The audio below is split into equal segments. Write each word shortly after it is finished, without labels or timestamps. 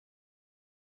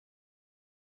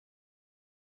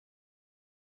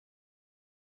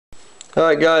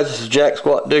Alright guys, this is Jack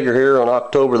Squat Digger here on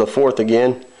October the 4th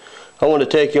again. I want to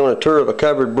take you on a tour of a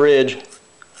covered bridge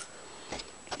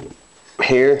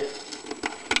here.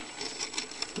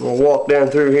 We'll walk down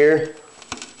through here.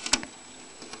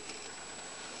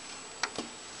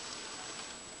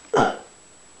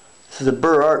 This is a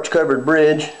burr arch covered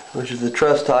bridge, which is the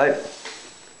truss type.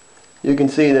 You can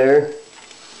see there.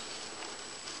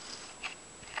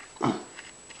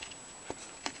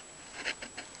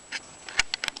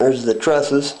 There's the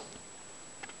trusses.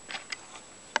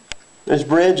 This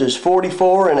bridge is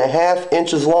 44.5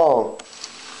 inches long.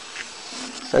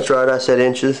 That's right, I said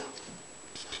inches.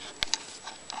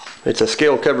 It's a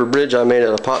scale covered bridge I made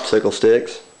out of popsicle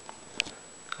sticks.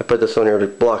 I put this on here to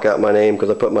block out my name because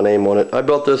I put my name on it. I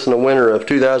built this in the winter of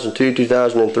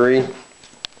 2002-2003,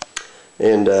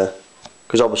 and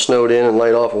because I was snowed in and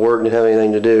laid off of work and didn't have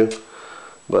anything to do.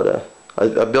 But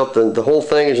I built the whole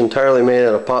thing is entirely made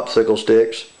out of popsicle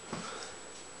sticks.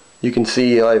 You can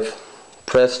see I've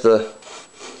pressed the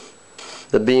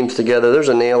beams together. There's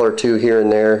a nail or two here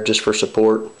and there just for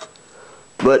support,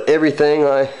 but everything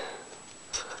I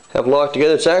have locked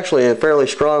together. It's actually a fairly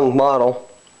strong model.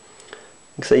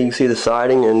 So you can see the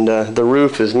siding, and the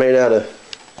roof is made out of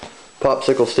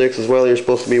popsicle sticks as well. They're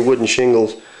supposed to be wooden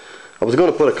shingles. I was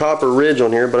going to put a copper ridge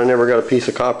on here, but I never got a piece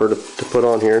of copper to put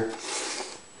on here.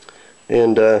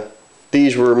 And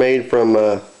these were made from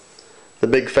the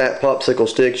big fat popsicle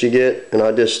sticks you get, and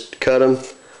I just cut them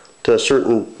to a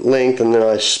certain length, and then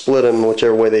I split them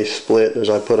whichever way they split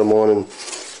as I put them on.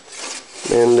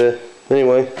 And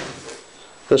anyway,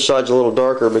 this side's a little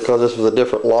darker because this was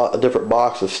a different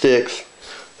box of sticks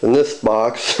than this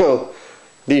box. So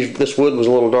this wood was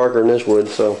a little darker than this wood,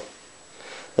 so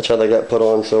that's how they got put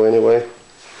on. So anyway,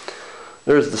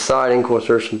 there's the siding. Of course,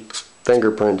 there's some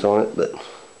fingerprints on it, but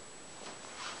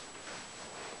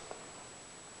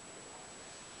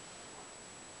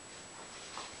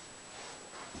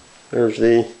there's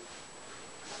the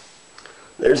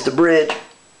bridge.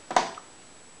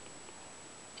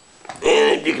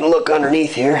 And you can look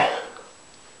underneath here.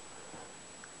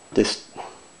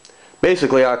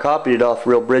 Basically I copied it off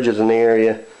real bridges in the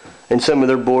area, and some of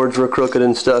their boards were crooked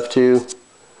and stuff too.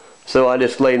 So I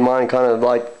just laid mine kind of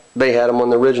like they had them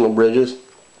on the original bridges.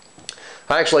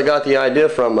 I actually got the idea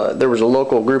from, there was a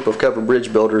local group of covered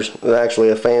bridge builders, actually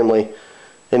a family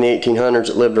in the 1800s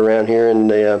that lived around here, and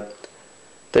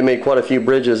they made quite a few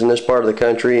bridges in this part of the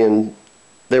country, and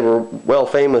they were well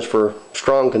famous for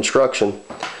strong construction.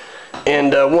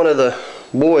 And one of the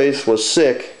boys was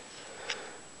sick.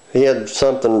 He had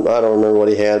something, I don't remember what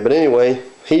he had, but anyway,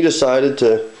 he decided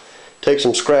to take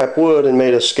some scrap wood and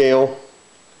made a scale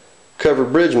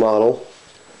covered bridge model,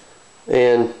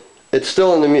 and it's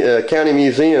still in the county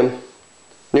museum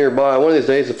nearby. One of these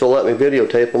days, if they'll let me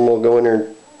videotape them, we'll go in there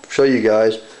and show you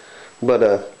guys.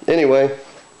 But anyway,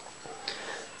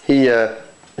 he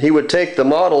would take the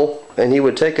model and he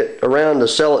would take it around to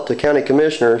sell it to county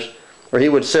commissioners, or he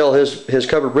would sell his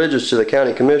covered bridges to the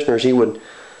county commissioners. He would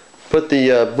put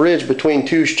the bridge between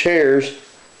two chairs,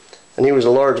 and he was a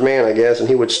large man, I guess, and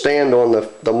he would stand on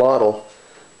the model,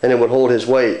 and it would hold his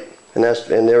weight, and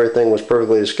everything was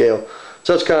perfectly to scale.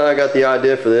 So that's kind of how I got the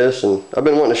idea for this, and I've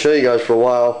been wanting to show you guys for a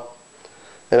while.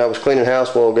 And I was cleaning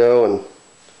house a while ago and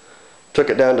took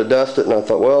it down to dust it, and I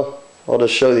thought, well, I'll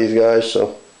just show these guys.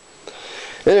 So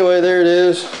anyway, there it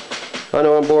is. I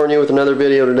know I'm boring you with another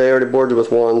video today. I already bored you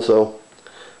with one, so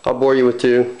I'll bore you with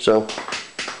two. So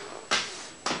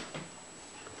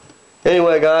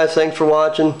anyway guys, thanks for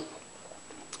watching.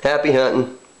 Happy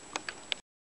hunting.